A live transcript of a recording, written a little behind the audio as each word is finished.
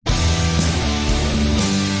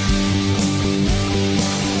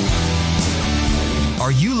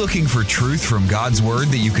Are you looking for truth from God's Word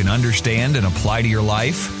that you can understand and apply to your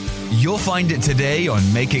life? You'll find it today on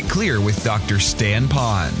Make It Clear with Dr. Stan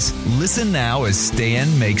Ponz. Listen now as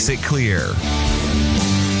Stan makes it clear.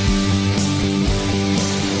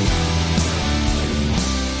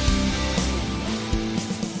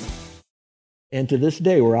 And to this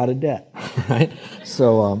day, we're out of debt, right?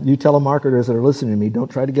 So you telemarketers that are listening to me,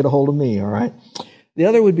 don't try to get a hold of me, all right? The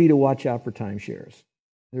other would be to watch out for timeshares.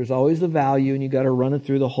 There's always the value, and you got to run it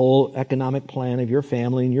through the whole economic plan of your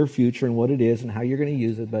family and your future and what it is and how you're going to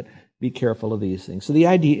use it, but be careful of these things. So the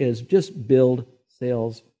idea is just build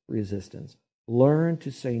sales resistance. Learn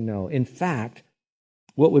to say no. In fact,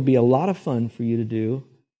 what would be a lot of fun for you to do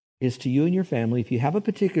is to you and your family, if you have a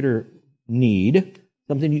particular need,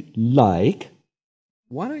 something you like,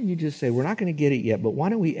 why don't you just say, we're not going to get it yet, but why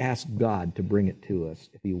don't we ask God to bring it to us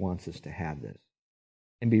if He wants us to have this?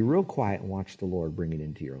 And be real quiet and watch the Lord bring it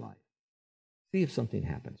into your life. See if something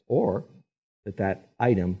happens. Or that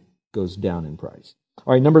item goes down in price.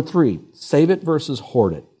 All right, number 3, save it versus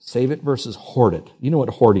hoard it. Save it versus hoard it. You know what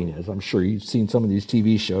hoarding is. I'm sure you've seen some of these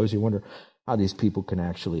TV shows. You wonder how these people can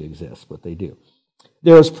actually exist, but they do.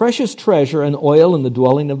 There is precious treasure and oil in the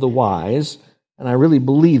dwelling of the wise. And I really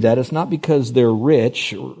believe that. It's not because they're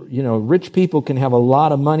rich. You know, rich people can have a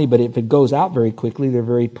lot of money, but if it goes out very quickly, they're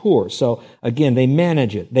very poor. So again, they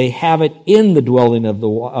manage it. They have it in the dwelling of the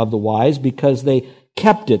wise because they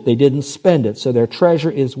kept it. They didn't spend it. So their treasure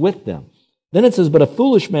is with them. Then it says, but a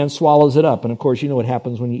foolish man swallows it up. And of course, you know what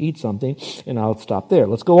happens when you eat something. And I'll stop there.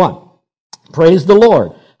 Let's go on. Praise the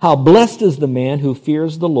Lord. How blessed is the man who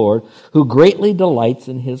fears the Lord, who greatly delights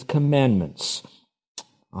in His commandments.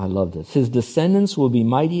 I love this. His descendants will be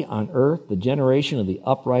mighty on earth. The generation of the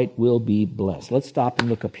upright will be blessed. Let's stop and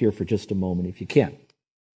look up here for just a moment if you can.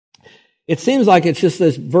 It seems like it's just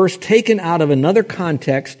this verse taken out of another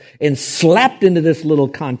context and slapped into this little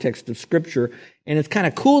context of Scripture. And it's kind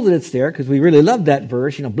of cool that it's there because we really love that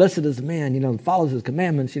verse. You know, blessed is the man, follows His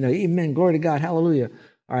commandments. Amen, glory to God, hallelujah.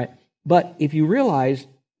 All right. But if you realize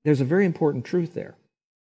there's a very important truth there.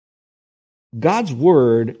 God's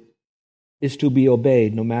Word is to be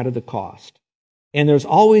obeyed no matter the cost. And there's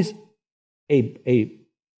always a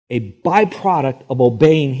byproduct of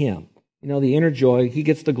obeying Him. The inner joy, He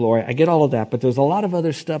gets the glory. I get all of that, but there's a lot of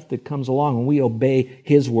other stuff that comes along when we obey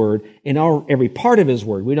His Word in every part of His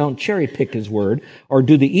Word. We don't cherry pick His Word or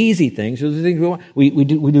do the easy things. We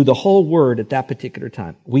do the whole Word at that particular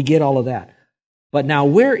time. We get all of that. But now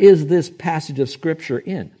where is this passage of Scripture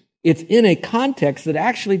in? It's in a context that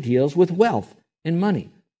actually deals with wealth and money.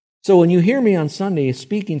 So when you hear me on Sunday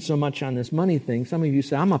speaking so much on this money thing, some of you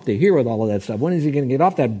say, I'm up to here with all of that stuff. When is he going to get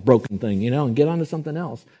off that broken thing, and get on to something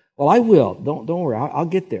else? Well, I will. Don't worry. I'll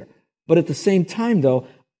get there. But at the same time, though,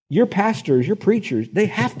 your pastors, your preachers, they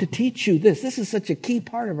have to teach you this. This is such a key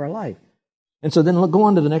part of our life. And so then go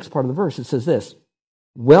on to the next part of the verse. It says this,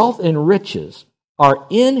 wealth and riches are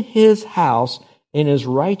in His house, and His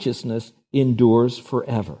righteousness endures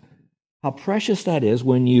forever. How precious that is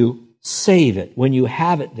when you save it, when you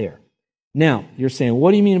have it there. Now, you're saying, what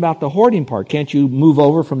do you mean about the hoarding part? Can't you move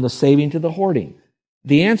over from the saving to the hoarding?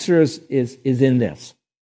 The answer is in this.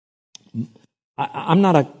 I'm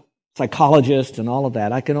not a psychologist and all of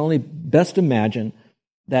that. I can only best imagine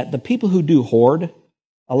that the people who do hoard,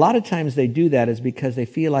 a lot of times they do that is because they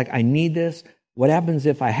feel like, I need this. What happens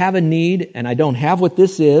if I have a need and I don't have what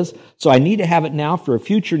this is, so I need to have it now for a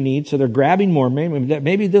future need, so they're grabbing more.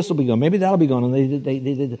 Maybe this will be gone. Maybe that'll be gone.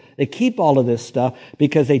 And they keep all of this stuff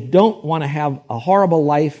because they don't want to have a horrible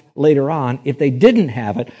life later on if they didn't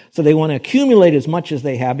have it. So they want to accumulate as much as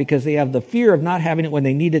they have because they have the fear of not having it when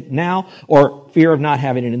they need it now or fear of not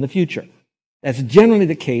having it in the future. That's generally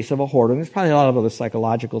the case of a hoarder. And there's probably a lot of other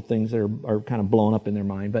psychological things that are kind of blown up in their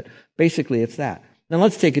mind, but basically it's that. Now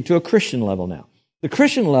let's take it to a Christian level now. The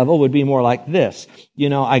Christian level would be more like this.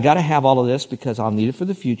 I got to have all of this because I'll need it for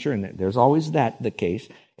the future, and there's always the case.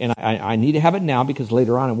 And I need to have it now because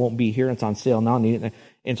later on it won't be here. It's on sale now. I need it.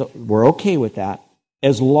 And so we're okay with that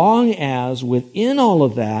as long as within all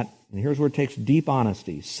of that, and here's where it takes deep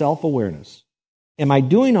honesty, self-awareness. Am I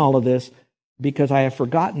doing all of this because I have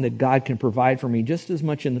forgotten that God can provide for me just as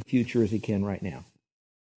much in the future as He can right now?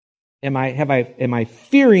 Am I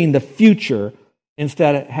fearing the future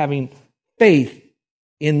instead of having faith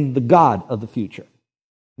in the God of the future?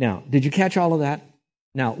 Now, did you catch all of that?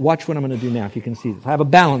 Now, watch what I'm going to do now, if you can see this. I have a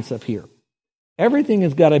balance up here. Everything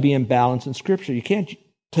has got to be in balance in Scripture. You can't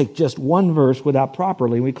take just one verse without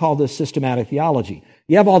properly. We call this systematic theology.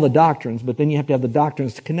 You have all the doctrines, but then you have to have the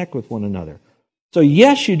doctrines to connect with one another. So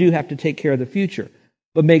yes, you do have to take care of the future,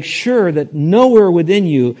 but make sure that nowhere within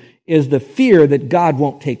you is the fear that God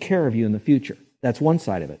won't take care of you in the future. That's one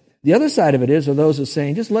side of it. The other side of it are those who are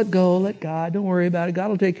saying, just let go, let God, don't worry about it. God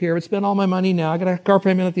will take care of it. Spend all my money now. I got a car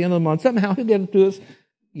payment at the end of the month. Somehow He'll get it to us.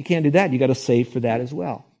 You can't do that. You got to save for that as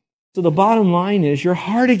well. So the bottom line is your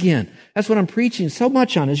heart again. That's what I'm preaching so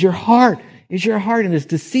much on, is your heart. Is your heart, and it's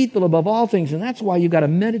deceitful above all things. And that's why you've got to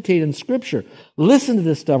meditate in Scripture. Listen to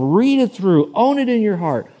this stuff. Read it through. Own it in your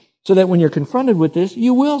heart. So that when you're confronted with this,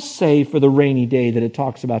 you will save for the rainy day that it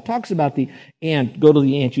talks about. It talks about the ant. Go to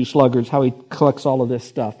the ant, you sluggards, how he collects all of this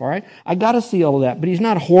stuff, all right? I got to see all of that. But he's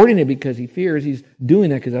not hoarding it because he fears. He's doing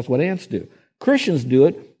that because that's what ants do. Christians do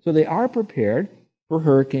it, so they are prepared for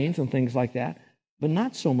hurricanes and things like that, but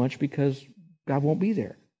not so much because God won't be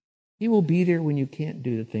there. He will be there when you can't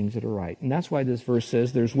do the things that are right. And that's why this verse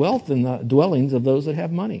says there's wealth in the dwellings of those that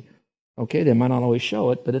have money. Okay, they might not always show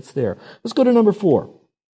it, but it's there. Let's go to number 4.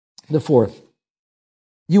 The fourth.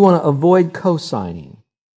 You want to avoid co-signing.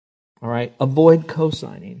 All right, avoid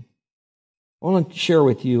co-signing. I want to share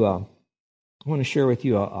with you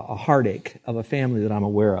a heartache of a family that I'm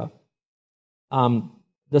aware of.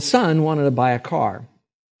 The son wanted to buy a car.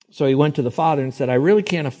 So he went to the father and said, I really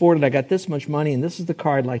can't afford it. I got this much money, and this is the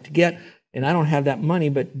car I'd like to get, and I don't have that money,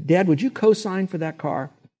 but Dad, would you co-sign for that car?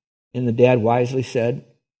 And the dad wisely said,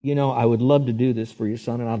 I would love to do this for you,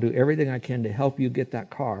 son, and I'll do everything I can to help you get that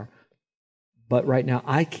car. But right now,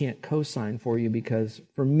 I can't co-sign for you because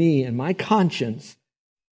for me and my conscience,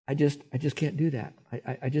 I just can't do that.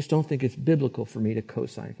 I just don't think it's biblical for me to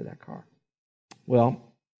co-sign for that car. Well,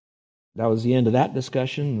 that was the end of that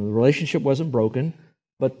discussion. The relationship wasn't broken.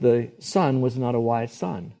 But the son was not a wise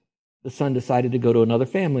son. The son decided to go to another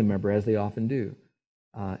family member, as they often do.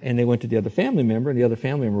 And they went to the other family member, and the other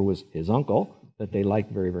family member was his uncle, that they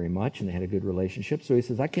liked very, very much, and they had a good relationship. So he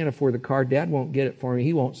says, I can't afford the car. Dad won't get it for me.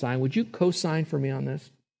 He won't sign. Would you co-sign for me on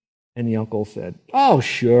this? And the uncle said, oh,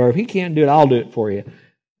 sure. If he can't do it, I'll do it for you.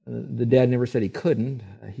 The dad never said he couldn't.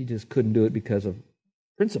 He just couldn't do it because of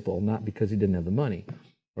principle, not because he didn't have the money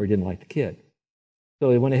or he didn't like the kid. So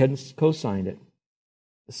they went ahead and co-signed it.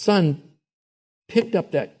 The son picked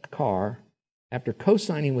up that car after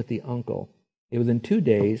co-signing with the uncle. Within 2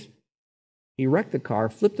 days, he wrecked the car,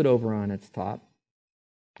 flipped it over on its top,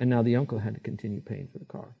 and now the uncle had to continue paying for the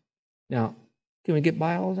car. Now, can we get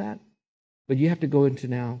by all of that? But you have to go into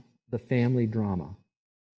now the family drama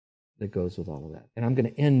that goes with all of that. And I'm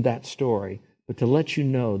going to end that story, but to let you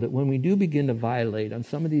know that when we do begin to violate on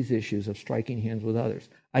some of these issues of striking hands with others,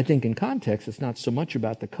 I think in context it's not so much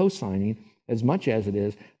about the co-signing as much as it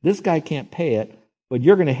is, this guy can't pay it, but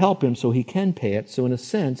you're going to help him so he can pay it. So in a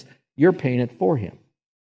sense, you're paying it for him.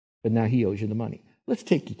 But now he owes you the money. Let's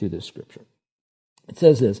take you through this scripture. It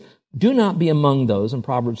says this, do not be among those, in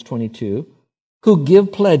Proverbs 22, who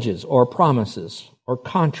give pledges or promises or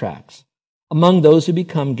contracts, among those who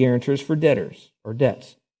become guarantors for debtors or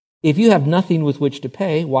debts. If you have nothing with which to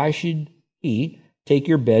pay, why should he take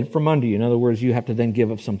your bed from under you? In other words, you have to then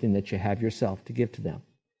give up something that you have yourself to give to them.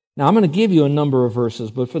 Now, I'm going to give you a number of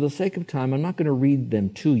verses, but for the sake of time, I'm not going to read them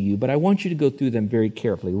to you, but I want you to go through them very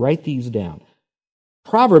carefully. Write these down.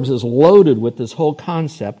 Proverbs is loaded with this whole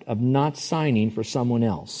concept of not signing for someone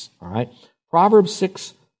else. All right? Proverbs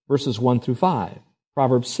 6, verses 1 through 5.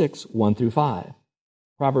 Proverbs 6, 1 through 5.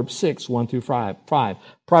 Proverbs 6, 1 through 5.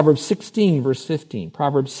 Proverbs 16, verse 15.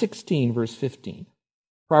 Proverbs 16, verse 15.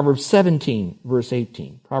 Proverbs 17, verse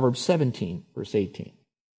 18. Proverbs 17, verse 18.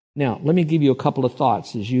 Now, let me give you a couple of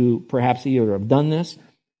thoughts as you perhaps either have done this.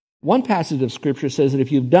 One passage of Scripture says that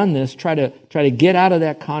if you've done this, try to get out of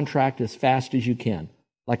that contract as fast as you can,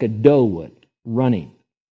 like a doe would, running.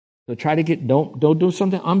 So try to don't do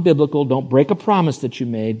something unbiblical, don't break a promise that you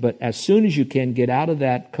made, but as soon as you can, get out of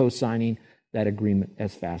that co-signing, that agreement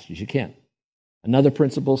as fast as you can. Another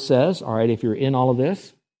principle says, all right, if you're in all of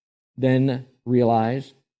this, then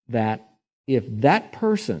realize that if that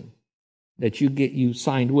person that you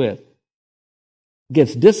signed with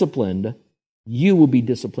gets disciplined, you will be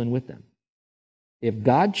disciplined with them. If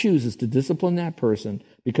God chooses to discipline that person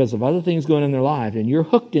because of other things going on in their lives and you're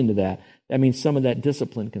hooked into that, that means some of that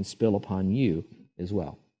discipline can spill upon you as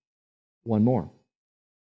well. One more.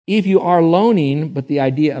 If you are loaning, but the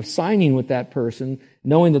idea of signing with that person,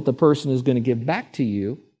 knowing that the person is going to give back to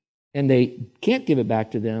you, and they can't give it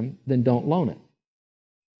back to them, then don't loan it.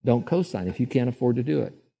 Don't co-sign if you can't afford to do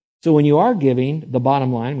it. So when you are giving, the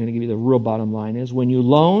bottom line, I'm going to give you the real bottom line is, when you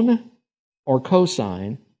loan or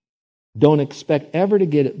co-sign, don't expect ever to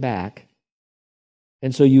get it back.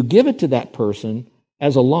 And so you give it to that person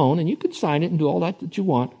as a loan, and you can sign it and do all that you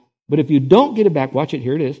want. But if you don't get it back, watch it,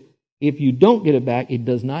 here it is. If you don't get it back, it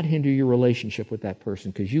does not hinder your relationship with that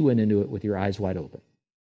person because you went into it with your eyes wide open.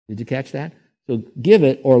 Did you catch that? So give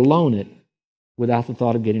it or loan it, without the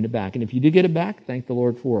thought of getting it back. And if you do get it back, thank the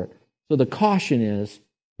Lord for it. So the caution is,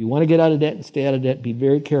 if you want to get out of debt and stay out of debt, be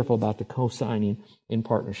very careful about the co-signing in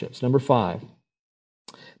partnerships. Number 5,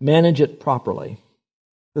 manage it properly.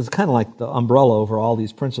 This is kind of like the umbrella over all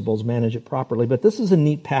these principles, manage it properly. But this is a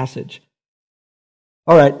neat passage.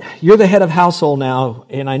 All right, you're the head of household now,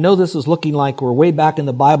 and I know this is looking like we're way back in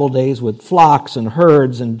the Bible days with flocks and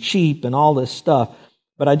herds and sheep and all this stuff.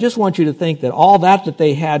 But I just want you to think that all that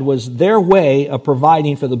they had was their way of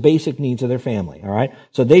providing for the basic needs of their family, all right?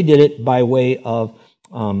 So they did it by way of,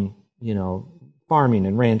 farming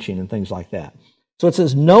and ranching and things like that. So it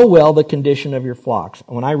says, know well the condition of your flocks.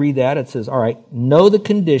 When I read that, it says, all right, know the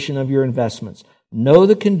condition of your investments. Know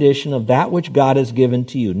the condition of that which God has given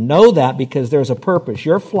to you. Know that because there's a purpose.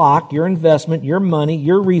 Your flock, your investment, your money,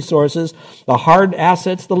 your resources, the hard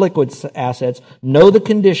assets, the liquid assets, know the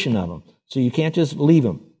condition of them. So you can't just leave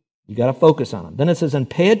them. You got to focus on them. Then it says, and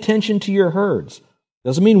pay attention to your herds.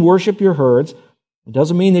 Doesn't mean worship your herds. It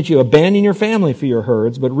doesn't mean that you abandon your family for your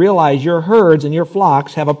herds, but realize your herds and your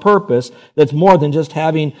flocks have a purpose that's more than just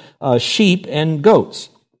having sheep and goats.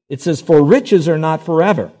 It says, for riches are not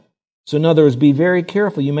forever. So in other words, be very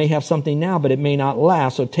careful. You may have something now, but it may not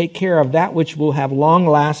last. So take care of that which will have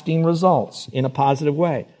long-lasting results in a positive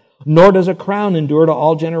way. Nor does a crown endure to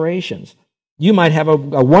all generations. You might have a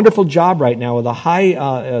wonderful job right now with a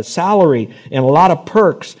high salary and a lot of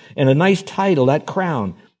perks and a nice title, that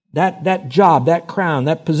crown. That job, that crown,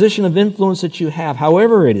 that position of influence that you have,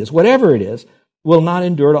 however it is, whatever it is, will not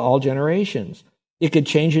endure to all generations. It could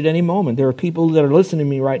change at any moment. There are people that are listening to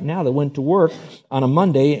me right now that went to work on a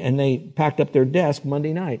Monday and they packed up their desk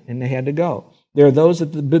Monday night and they had to go. There are those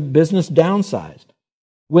that the business downsized.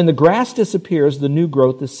 When the grass disappears, the new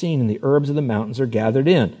growth is seen and the herbs of the mountains are gathered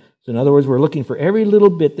in. So in other words, we're looking for every little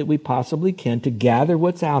bit that we possibly can to gather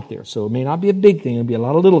what's out there. So it may not be a big thing, it'll be a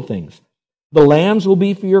lot of little things. The lambs will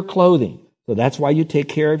be for your clothing. So that's why you take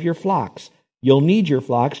care of your flocks. You'll need your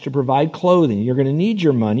flocks to provide clothing. You're going to need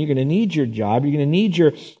your money. You're going to need your job. You're going to need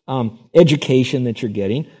your education that you're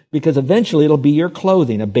getting because eventually it'll be your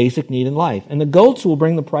clothing, a basic need in life. And the goats will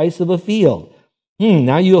bring the price of a field.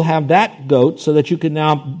 Now you'll have that goat so that you can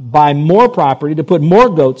now buy more property to put more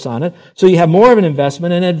goats on it so you have more of an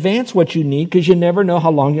investment and advance what you need because you never know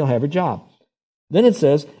how long you'll have a job. Then it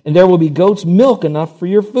says, and there will be goats' milk enough for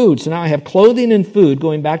your food. So now I have clothing and food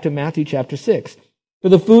going back to Matthew chapter 6. For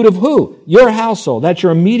the food of who? Your household. That's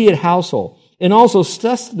your immediate household. And also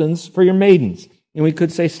sustenance for your maidens. And we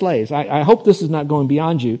could say slaves. I hope this is not going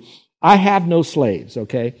beyond you. I have no slaves,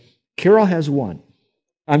 okay? Carol has one.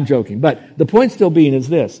 I'm joking. But the point still being is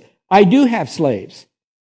this. I do have slaves.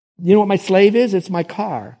 You know what my slave is? It's my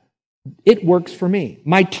car. It works for me.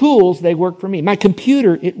 My tools, they work for me. My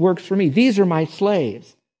computer, it works for me. These are my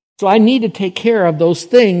slaves. So I need to take care of those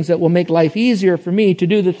things that will make life easier for me to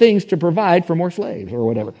do the things to provide for more slaves or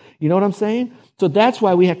whatever. You know what I'm saying? So that's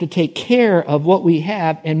why we have to take care of what we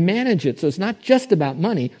have and manage it. So it's not just about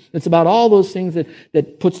money. It's about all those things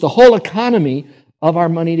that puts the whole economy of our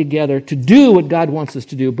money together to do what God wants us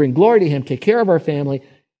to do, bring glory to Him, take care of our family,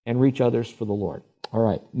 and reach others for the Lord. All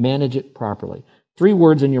right, manage it properly. 3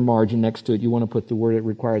 words in your margin next to it. You want to put the word, it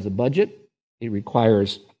requires a budget, it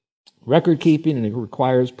requires record keeping, and it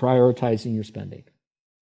requires prioritizing your spending.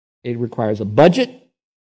 It requires a budget,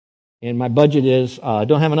 and my budget is, I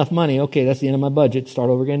don't have enough money. Okay, that's the end of my budget. Start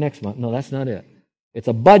over again next month. No, that's not it. It's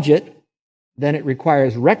a budget, then it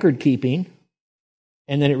requires record keeping,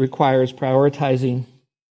 and then it requires prioritizing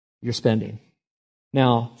your spending.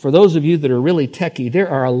 Now, for those of you that are really techie, there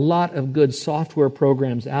are a lot of good software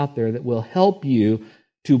programs out there that will help you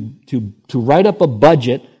to write up a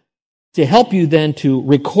budget, to help you then to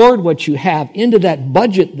record what you have into that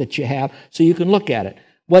budget that you have so you can look at it.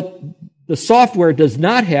 What the software does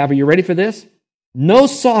not have, are you ready for this? No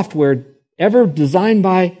software ever designed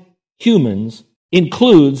by humans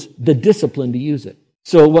includes the discipline to use it.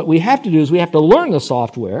 So what we have to do is we have to learn the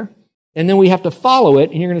software, and then we have to follow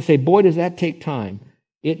it, and you're going to say, boy, does that take time.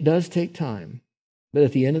 It does take time. But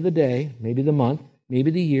at the end of the day, maybe the month,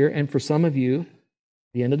 maybe the year, and for some of you,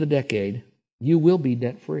 the end of the decade, you will be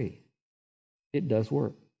debt-free. It does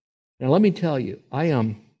work. Now, let me tell you,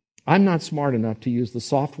 I'm not smart enough to use the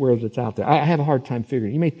software that's out there. I have a hard time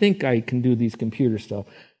figuring. You may think I can do these computer stuff.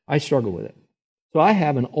 I struggle with it. So I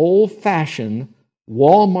have an old-fashioned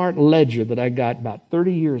Walmart ledger that I got about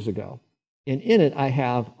 30 years ago. And in it, I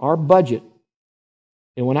have our budget.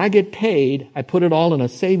 And when I get paid, I put it all in a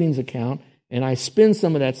savings account, and I spend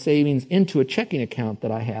some of that savings into a checking account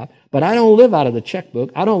that I have. But I don't live out of the checkbook.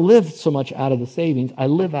 I don't live so much out of the savings. I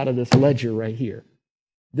live out of this ledger right here.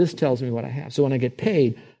 This tells me what I have. So when I get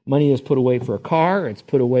paid, Money is put away for a car. It's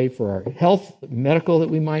put away for our health, medical that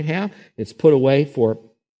we might have. It's put away for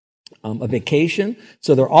a vacation.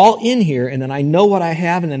 So they're all in here, and then I know what I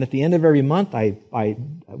have, and then at the end of every month,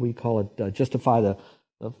 we call it justify the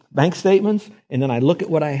bank statements, and then I look at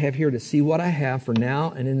what I have here to see what I have for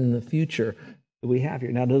now and then in the future that we have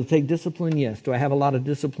here. Now, does it take discipline? Yes. Do I have a lot of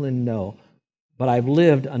discipline? No. But I've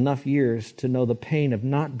lived enough years to know the pain of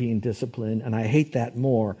not being disciplined, and I hate that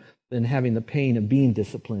more than having the pain of being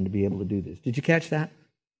disciplined to be able to do this. Did you catch that?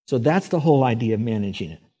 So that's the whole idea of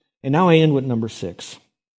managing it. And now I end with number 6.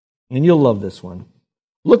 And you'll love this one.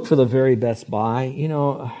 Look for the very best buy. You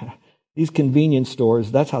know, these convenience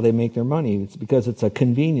stores, that's how they make their money. It's because it's a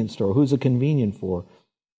convenience store. Who's it convenient for?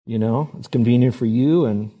 You know, it's convenient for you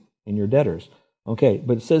and your debtors. Okay,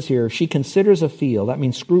 but it says here, she considers a field. That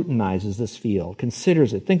means scrutinizes this field,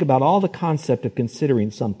 considers it. Think about all the concept of considering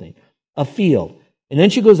something. A field. And then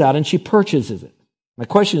she goes out and she purchases it. My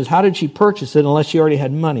question is, how did she purchase it unless she already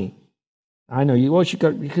had money? I know you. Well, she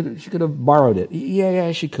could have borrowed it.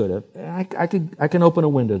 Yeah, she could have. I can open a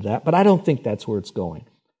window to that, but I don't think that's where it's going.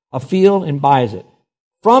 A field and buys it.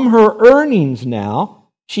 From her earnings now,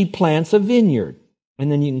 she plants a vineyard.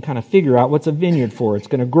 And then you can kind of figure out what's a vineyard for. It's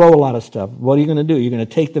going to grow a lot of stuff. What are you going to do? You're going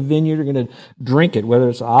to take the vineyard, you're going to drink it, whether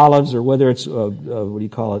it's olives or whether it's,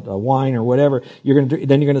 wine or whatever. Then you're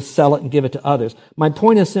going to sell it and give it to others. My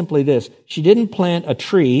point is simply this. She didn't plant a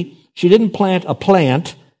tree. She didn't plant a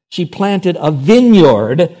plant. She planted a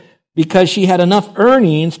vineyard because she had enough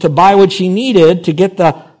earnings to buy what she needed to get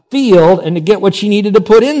the field and to get what she needed to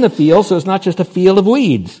put in the field, so it's not just a field of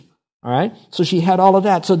weeds. All right? So she had all of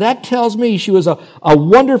that. So that tells me she was a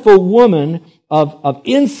wonderful woman of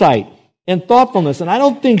insight and thoughtfulness. And I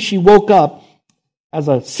don't think she woke up as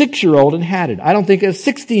a 6-year-old and had it. I don't think as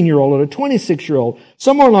a 16-year-old or a 26-year-old.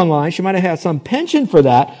 Somewhere along the line, she might have had some penchant for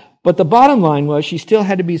that. But the bottom line was she still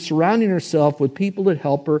had to be surrounding herself with people that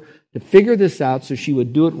help her to figure this out so she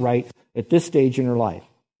would do it right at this stage in her life.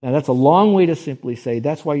 Now, that's a long way to simply say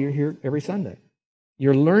that's why you're here every Sunday.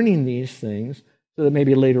 You're learning these things so that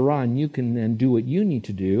maybe later on you can then do what you need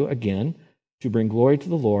to do, again, to bring glory to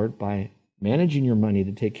the Lord by managing your money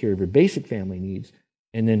to take care of your basic family needs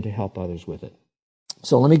and then to help others with it.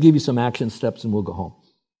 So let me give you some action steps and we'll go home.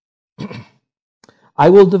 I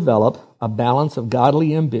will develop a balance of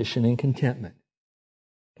godly ambition and contentment.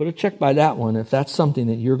 Put a check by that one if that's something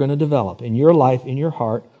that you're going to develop in your life, in your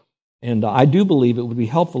heart. And I do believe it would be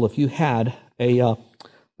helpful if you had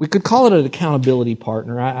we could call it an accountability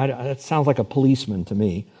partner. It sounds like a policeman to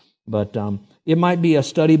me. But it might be a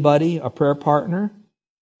study buddy, a prayer partner.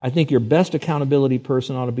 I think your best accountability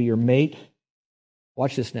person ought to be your mate.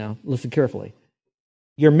 Watch this now. Listen carefully.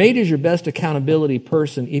 Your mate is your best accountability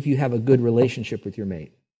person if you have a good relationship with your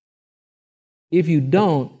mate. If you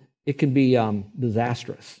don't, it can be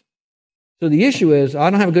disastrous. So the issue is, I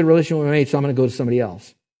don't have a good relationship with my mate, so I'm going to go to somebody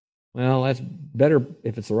else. Well, that's better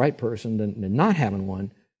if it's the right person than not having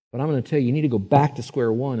one. But I'm going to tell you, you need to go back to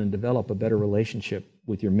square one and develop a better relationship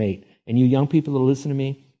with your mate. And you young people that listen to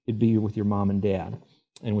me, it'd be with your mom and dad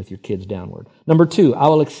and with your kids downward. Number 2, I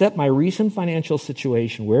will accept my recent financial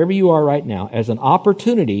situation, wherever you are right now, as an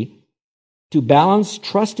opportunity to balance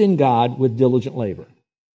trust in God with diligent labor.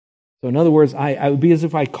 So in other words, I would be as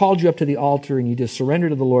if I called you up to the altar and you just surrender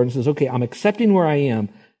to the Lord and says, okay, I'm accepting where I am,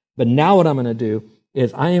 but now what I'm going to do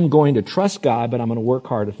is I am going to trust God, but I'm going to work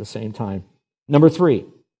hard at the same time. Number 3,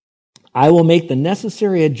 I will make the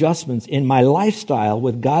necessary adjustments in my lifestyle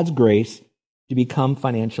with God's grace to become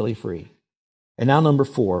financially free. And now number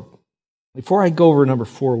 4. Before I go over number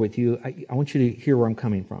 4 with you, I want you to hear where I'm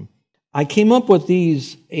coming from. I came up with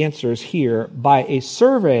these answers here by a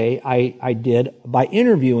survey I did by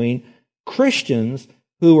interviewing Christians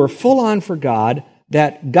who were full on for God,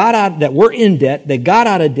 that were in debt, they got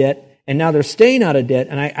out of debt, and now they're staying out of debt.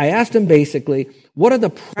 And I asked them basically, what are the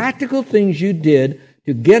practical things you did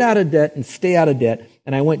to get out of debt and stay out of debt?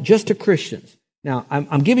 And I went just to Christians. Now,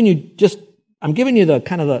 I'm giving you the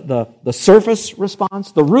kind of the surface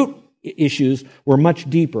response. The root issues were much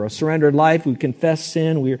deeper. A surrendered life, we confessed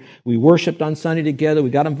sin, we worshiped on Sunday together, we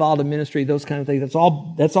got involved in ministry, those kind of things. That's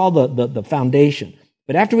all the foundation.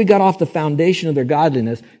 But after we got off the foundation of their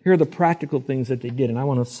godliness, here are the practical things that they did, and I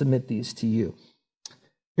want to submit these to you.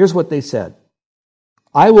 Here's what they said.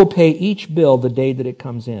 I will pay each bill the day that it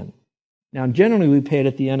comes in. Now, generally, we pay it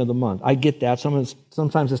at the end of the month. I get that.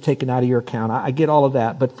 Sometimes it's taken out of your account. I get all of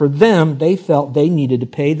that. But for them, they felt they needed to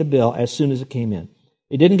pay the bill as soon as it came in.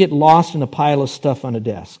 It didn't get lost in a pile of stuff on a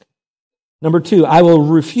desk. Number 2, I will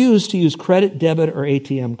refuse to use credit, debit, or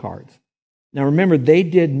ATM cards. Now, remember, they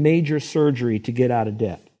did major surgery to get out of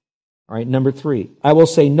debt. All right, number 3, I will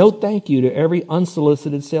say no thank you to every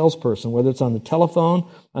unsolicited salesperson, whether it's on the telephone,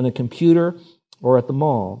 on the computer, or at the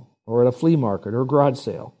mall, or at a flea market, or a garage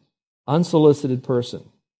sale. Unsolicited person.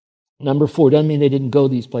 Number 4, doesn't mean they didn't go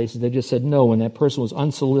these places. They just said no when that person was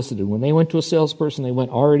unsolicited. When they went to a salesperson, they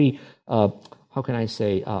went already,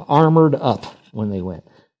 armored up when they went.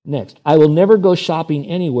 Next, I will never go shopping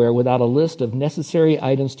anywhere without a list of necessary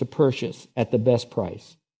items to purchase at the best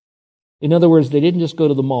price. In other words, they didn't just go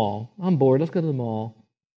to the mall. I'm bored, let's go to the mall.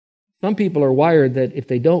 Some people are wired that if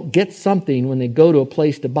they don't get something when they go to a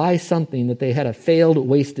place to buy something, that they had a failed,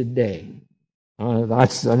 wasted day.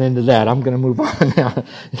 That's an end of that. I'm going to move on now.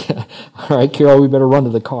 All right, Carol, we better run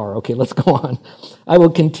to the car. Okay, let's go on. I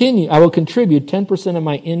will contribute 10% of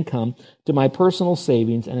my income to my personal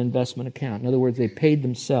savings and investment account. In other words, they paid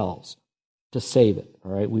themselves to save it.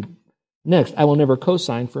 All right. Next, I will never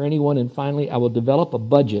co-sign for anyone. And finally, I will develop a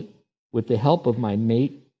budget with the help of my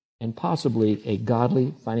mate and possibly a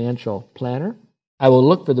godly financial planner. I will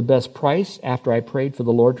look for the best price after I prayed for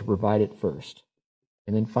the Lord to provide it first.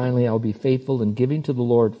 And then finally, I'll be faithful in giving to the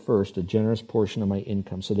Lord first a generous portion of my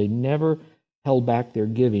income. So they never held back their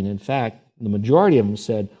giving. In fact, the majority of them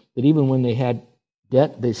said that even when they had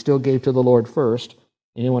debt, they still gave to the Lord first.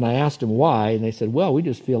 And then when I asked them why, and they said, well, we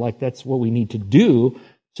just feel like that's what we need to do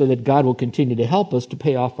so that God will continue to help us to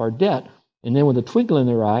pay off our debt. And then with a twinkle in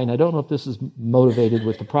their eye, and I don't know if this is motivated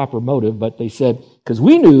with the proper motive, but they said, because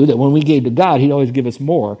we knew that when we gave to God, He'd always give us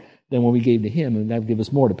more than when we gave to Him, and that would give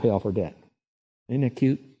us more to pay off our debt. Isn't that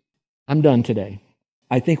cute? I'm done today.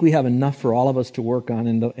 I think we have enough for all of us to work on,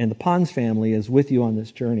 and the Ponz family is with you on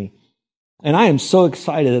this journey. And I am so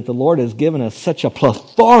excited that the Lord has given us such a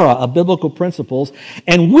plethora of biblical principles,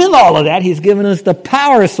 and with all of that, He's given us the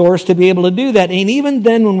power source to be able to do that. And even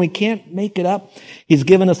then, when we can't make it up, He's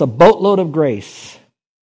given us a boatload of grace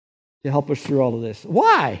to help us through all of this.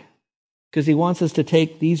 Why? Because He wants us to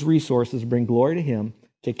take these resources, bring glory to Him,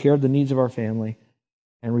 take care of the needs of our family,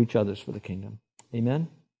 and reach others for the kingdom. Amen?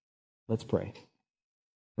 Let's pray.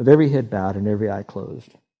 With every head bowed and every eye closed.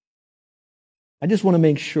 I just want to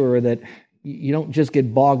make sure that you don't just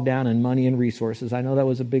get bogged down in money and resources. I know that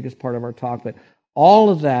was the biggest part of our talk, but all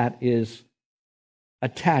of that is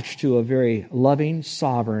attached to a very loving,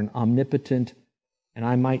 sovereign, omnipotent, and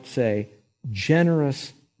I might say,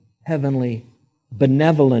 generous, heavenly,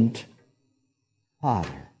 benevolent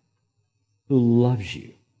Father who loves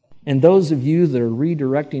you. And those of you that are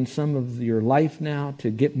redirecting some of your life now to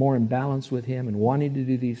get more in balance with Him and wanting to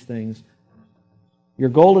do these things, your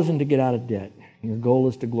goal isn't to get out of debt. Your goal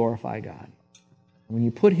is to glorify God. When you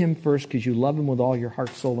put Him first because you love Him with all your heart,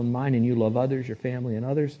 soul, and mind, and you love others, your family, and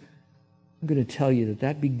others, I'm going to tell you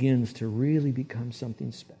that begins to really become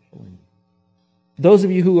something special in you. Those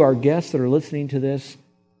of you who are guests that are listening to this,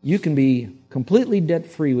 you can be completely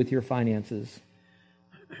debt-free with your finances.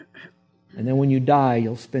 And then when you die,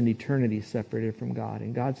 you'll spend eternity separated from God.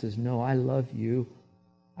 And God says, no, I love you.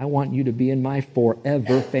 I want you to be in my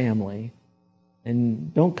forever family.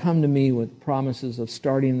 And don't come to me with promises of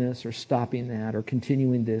starting this or stopping that or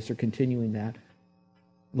continuing this or continuing that.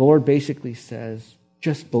 The Lord basically says,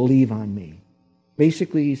 just believe on me.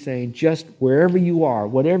 Basically, He's saying, just wherever you are,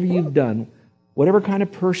 whatever you've done, whatever kind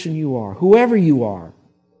of person you are, whoever you are,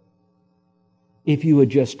 if you would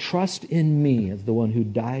just trust in me as the one who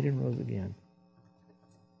died and rose again.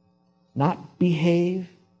 Not behave,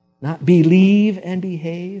 not believe and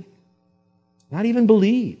behave, not even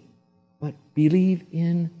believe, but believe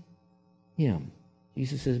in Him.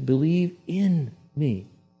 Jesus says, believe in me.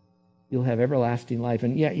 You'll have everlasting life.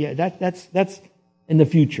 And that's in the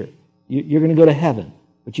future. You're going to go to heaven,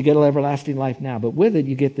 but you get everlasting life now. But with it,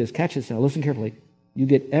 you get this. Catch this now. Listen carefully. You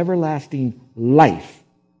get everlasting life.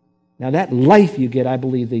 Now that life you get, I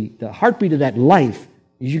believe, the heartbeat of that life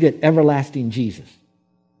is you get everlasting Jesus,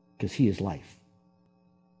 because He is life.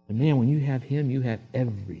 And man, when you have Him, you have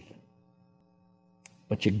everything.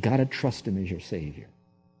 But you got to trust Him as your Savior,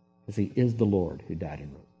 because He is the Lord who died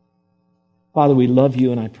and rose. Father, we love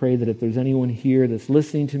You, and I pray that if there's anyone here that's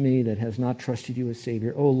listening to me that has not trusted You as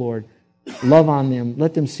Savior, oh Lord, love on them.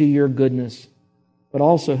 Let them see Your goodness, but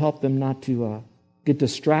also help them not to get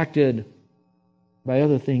distracted by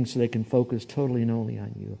other things so they can focus totally and only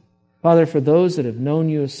on You. Father, for those that have known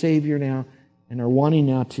You as Savior now and are wanting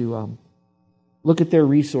now to look at their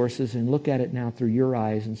resources and look at it now through Your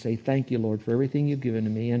eyes and say, thank You, Lord, for everything You've given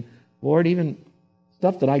to me. And Lord, even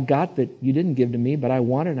stuff that I got that You didn't give to me, but I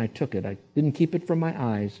wanted and I took it. I didn't keep it from my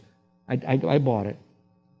eyes. I bought it.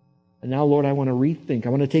 And now, Lord, I want to rethink. I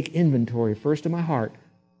want to take inventory first of my heart,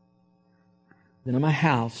 then of my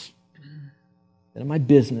house, then of my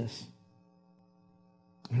business.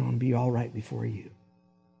 I want to be all right before You.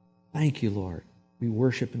 Thank you, Lord. We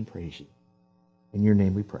worship and praise you. In your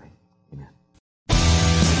name we pray. Amen.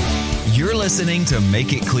 You're listening to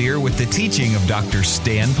Make It Clear with the teaching of Dr.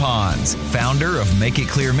 Stan Ponz, founder of Make It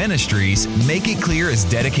Clear Ministries. Make It Clear is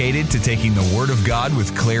dedicated to taking the Word of God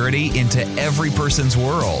with clarity into every person's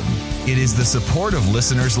world. It is the support of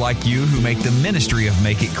listeners like you who make the ministry of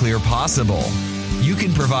Make It Clear possible. You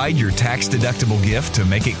can provide your tax-deductible gift to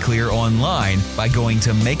Make It Clear online by going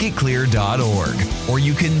to makeitclear.org, or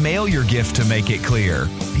you can mail your gift to Make It Clear,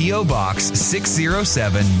 P.O. Box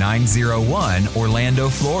 607901, Orlando,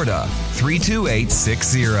 Florida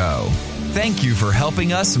 32860. Thank you for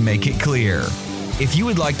helping us make it clear. If you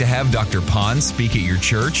would like to have Dr. Ponz speak at your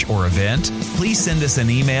church or event, please send us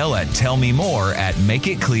an email at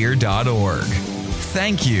tellmemore@makeitclear.org.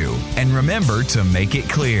 Thank you, and remember to make it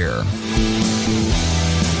clear.